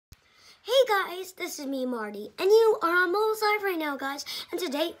Hey guys, this is me, Marty, and you are on Moles Live right now, guys. And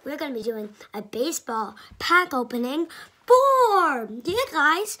today we're going to be doing a baseball pack opening for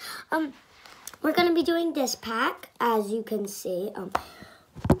guys. We're going to be doing this pack, as you can see.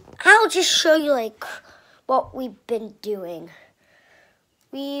 I'll just show you what we've been doing.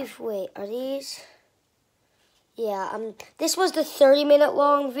 Wait, are these? Yeah, this was the 30-minute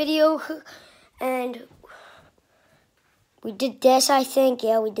long video, and we did this, I think.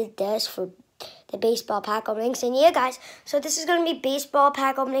 Yeah, we did this for the baseball pack openings. And yeah, guys, so this is going to be baseball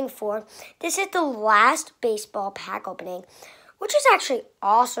pack opening 4. This is the last baseball pack opening, which is actually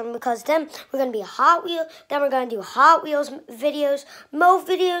awesome because then we're going to be Hot Wheels. Then we're going to do Hot Wheels videos, Mo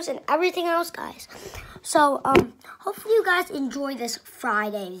videos, and everything else, guys. So, hopefully you guys enjoy this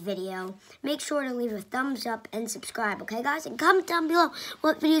Friday video. Make sure to leave a thumbs up and subscribe, okay, guys? And comment down below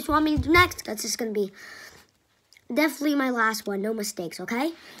what videos you want me to do next, because this is going to be definitely my last one. No mistakes,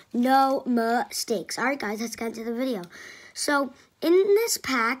 okay? No mistakes. All right, guys, let's get into the video. So, in this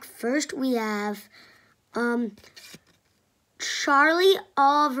pack, first we have Charlie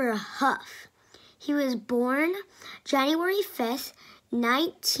Oliver Huff. He was born January 5th,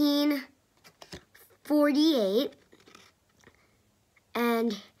 1948.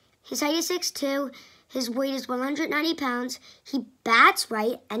 And his height is 6'2". His weight is 190 pounds. He bats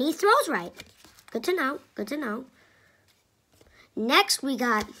right and he throws right. Good to know. Good to know. Next, we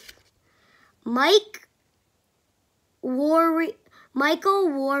got Michael Warren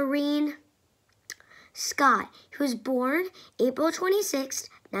Scott. He was born April 26,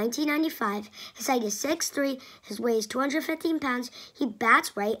 1995. His height is 6'3". His weight is 215 pounds. He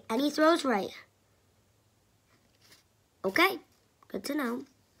bats right and he throws right. Okay, good to know.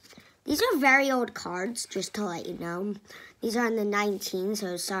 These are very old cards, just to let you know. These are in the 19,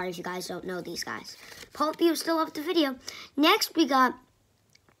 so sorry if you guys don't know these guys. Hope you still love the video. Next, we got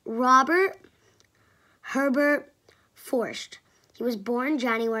Robert Herbert Forrest. He was born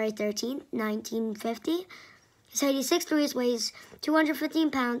January 13, 1950. His height is 6'3", his weight is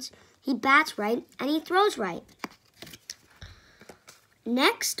 215 pounds. He bats right, and he throws right.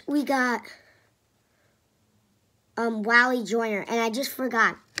 Next, we got Wally Joyner, and I just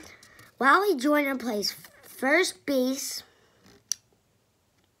forgot. Wally Joyner plays first base.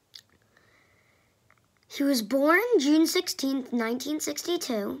 He was born June 16th,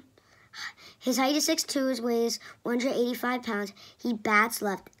 1962. His height is 6'2", his weight is 185 pounds. He bats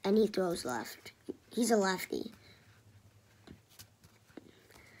left and he throws left. He's a lefty.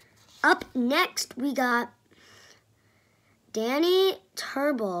 Up next, we got Danny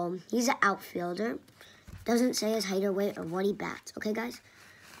Turnbull. He's an outfielder. Doesn't say his height or weight or what he bats. Okay, guys?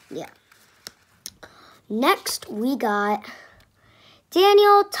 Yeah. Next, we got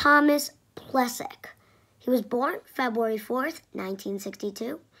Daniel Thomas Plesac. He was born February 4th,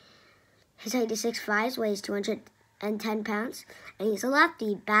 1962. His height is 6'5", his weight is 210 pounds, and he's a lefty.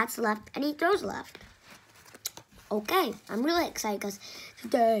 He bats left, and he throws left. Okay, I'm really excited because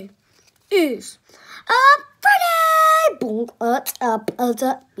today is a Friday! Boom, up.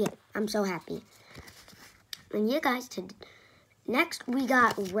 Yeah, I'm so happy. And yeah, guys, next we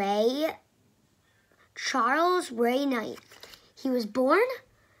got Charles Ray Knight. He was born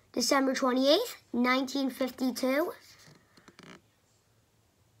December 28th, 1952.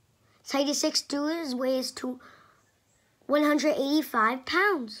 His height is 6'2", his weight is 185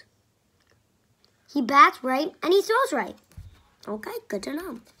 pounds. He bats right and he throws right. Okay, good to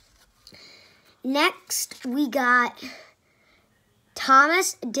know. Next, we got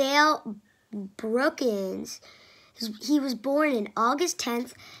Thomas Dale Brookins. He was born in August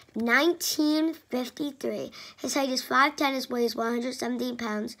 10th, 1953. His height is 5'10", his weight is 117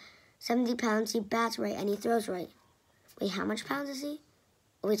 pounds. 70 pounds, he bats right and he throws right. Wait, how much pounds is he?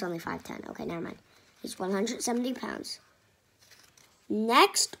 Oh, he's only 5'10". Okay, never mind. He's 170 pounds.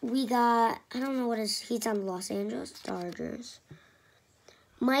 Next, we got, I don't know he's on the Los Angeles Dodgers.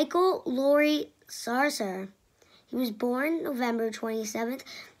 Michael Laurie Sarcer. He was born November 27th,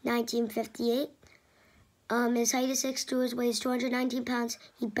 1958. His height is 6'2", his weight is 219 pounds.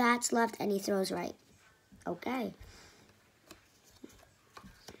 He bats left and he throws right. Okay.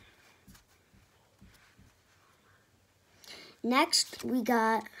 Next, we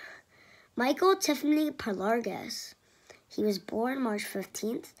got Michael Tiffany Parlargas. He was born March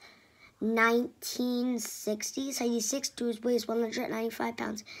 15th, 1960. His height is 6'2", his weight is 195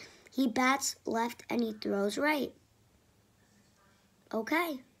 pounds. He bats left and he throws right.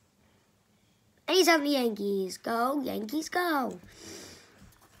 Okay. And he's on the Yankees. Go, Yankees, go.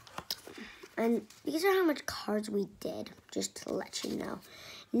 And these are how much cards we did, just to let you know.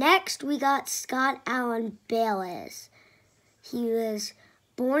 Next, we got Scott Allen Bayless. He was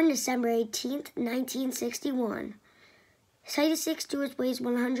Born December 18th, 1961. His height is 6'2", weighs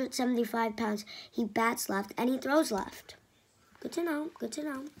 175 pounds. He bats left and he throws left. Good to know, good to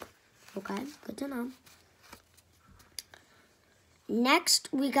know. Okay, good to know. Next,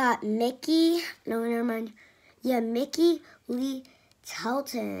 we got Mickey. No, never mind. Yeah, Mickey Lee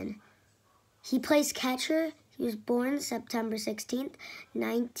Telton. He plays catcher. He was born September 16th,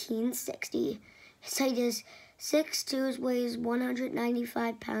 1960. His height is 6'2", weighs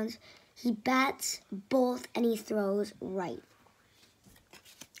 195 pounds. He bats both and he throws right.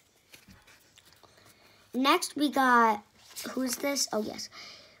 Next, we got, who's this? Oh, yes.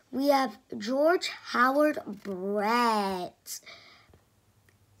 We have George Howard Brett.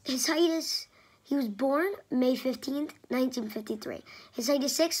 His height is, he was born May 15th, 1953. His height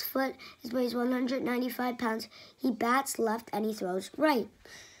is 6 foot. His weight is 195 pounds. He bats left and he throws right.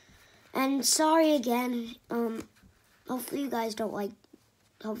 And sorry again. Hopefully you guys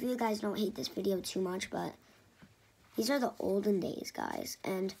don't hate this video too much, but these are the olden days, guys.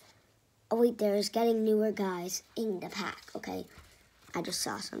 And oh wait, there's getting newer guys in the pack. Okay, I just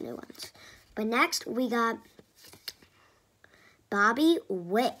saw some new ones. But next we got Bobby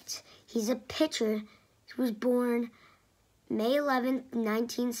Witt. He's a pitcher. He was born May 11th,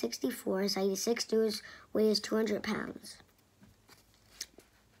 1964. His height is 6'2", his weight is 200 pounds.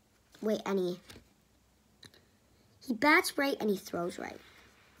 He bats right and he throws right.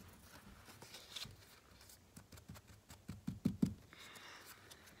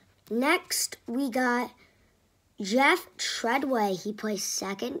 Next, we got Jeff Treadway. He plays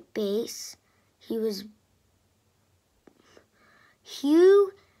second base. He was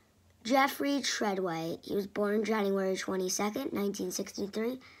Hugh Jeffrey Treadway. He was born January 22nd,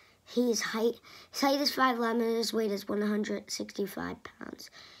 1963. His height is 5'11", his weight is 165 pounds.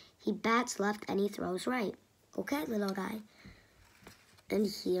 He bats left and he throws right. Okay, little guy. And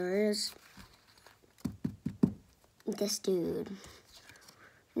here's this dude.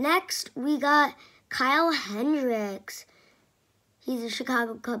 Next, we got Kyle Hendricks. He's a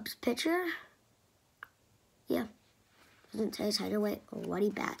Chicago Cubs pitcher. Yeah. Doesn't say his height or weight or what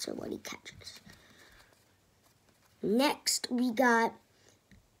he bats or what he catches. Next, we got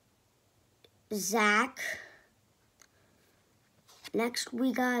Zach. Next,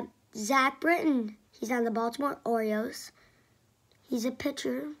 we got Zach Britton. He's on the Baltimore Orioles. He's a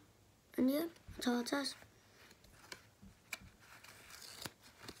pitcher. And yeah, that's all it says.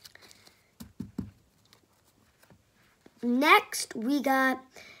 Next, we got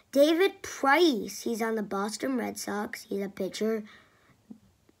David Price. He's on the Boston Red Sox. He's a pitcher.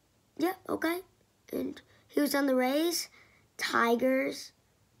 Yeah, okay. And he was on the Rays, Tigers,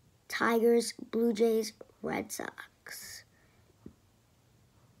 Blue Jays, Red Sox.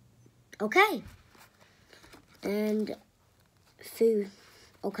 Okay. And food.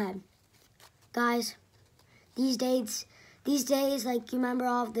 Okay. Guys, these days, like, you remember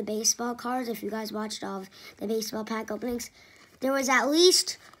all of the baseball cards? If you guys watched all of the baseball pack openings, there was at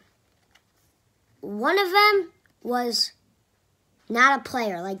least one of them was not a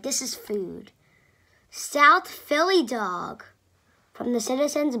player. Like, this is food. South Philly dog from the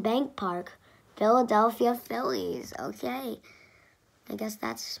Citizens Bank Park, Philadelphia Phillies. Okay. I guess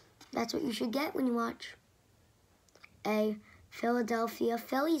that's what you should get when you watch a Philadelphia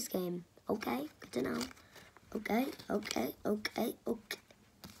Phillies game. Okay, good to know. Okay.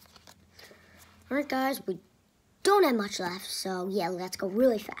 Alright, guys, we don't have much left, so yeah, let's go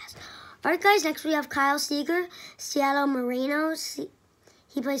really fast. Alright, guys, next we have Kyle Seager, Seattle Mariners.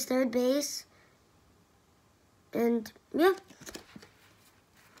 He plays third base. And, yeah.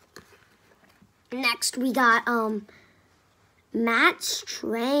 Next, we got, Matt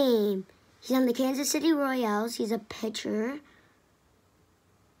Strahm. He's on the Kansas City Royals. He's a pitcher.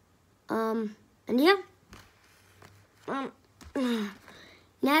 And yeah.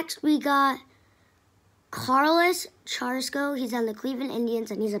 Next, we got Carlos Carrasco. He's on the Cleveland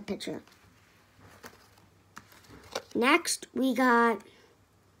Indians, and he's a pitcher. Next, we got,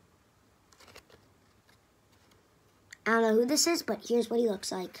 I don't know who this is, but here's what he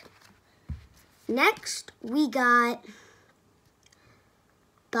looks like. Next, we got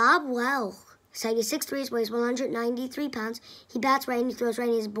Bob Welch. His height is 6'3", weighs 193 pounds. He bats right and he throws right.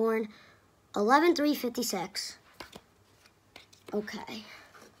 He was born 11/3/56. Okay.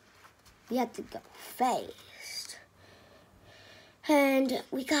 We have to go fast. And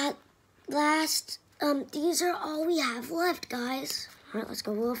we got last, these are all we have left, guys. All right, let's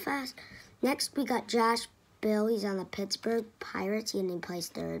go real fast. Next, we got Josh Bill. He's on the Pittsburgh Pirates, and he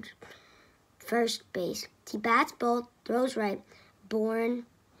plays first base. He bats both, throws right, born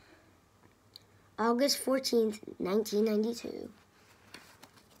August 14th, 1992.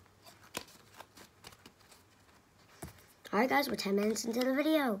 Alright guys, we're 10 minutes into the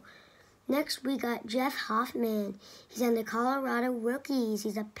video. Next, we got Jeff Hoffman. He's on the Colorado Rockies.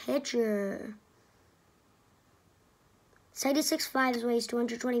 He's a pitcher. Height is 6'5", weighs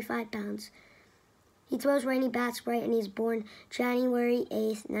 225 pounds. He throws right and he bats right, and he's born January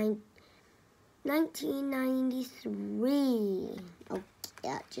 8th, 1993. Oh,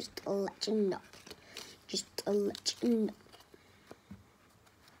 yeah, just to let you know. Just to let you know.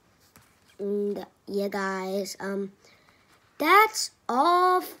 And, yeah, guys, that's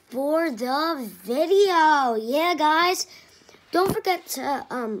all for the video. Yeah, guys, don't forget to,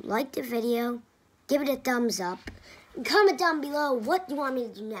 like the video, give it a thumbs up, and comment down below what you want me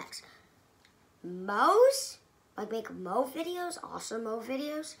to do next. Moe's? Like make Moe videos, awesome Moe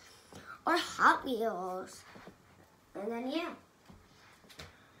videos, or Hot Wheels. And then, yeah.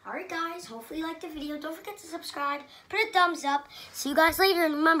 Alright, guys, hopefully you liked the video. Don't forget to subscribe, put a thumbs up. See you guys later,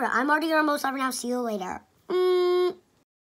 and remember, I'm Marty, your most ever now. See you later.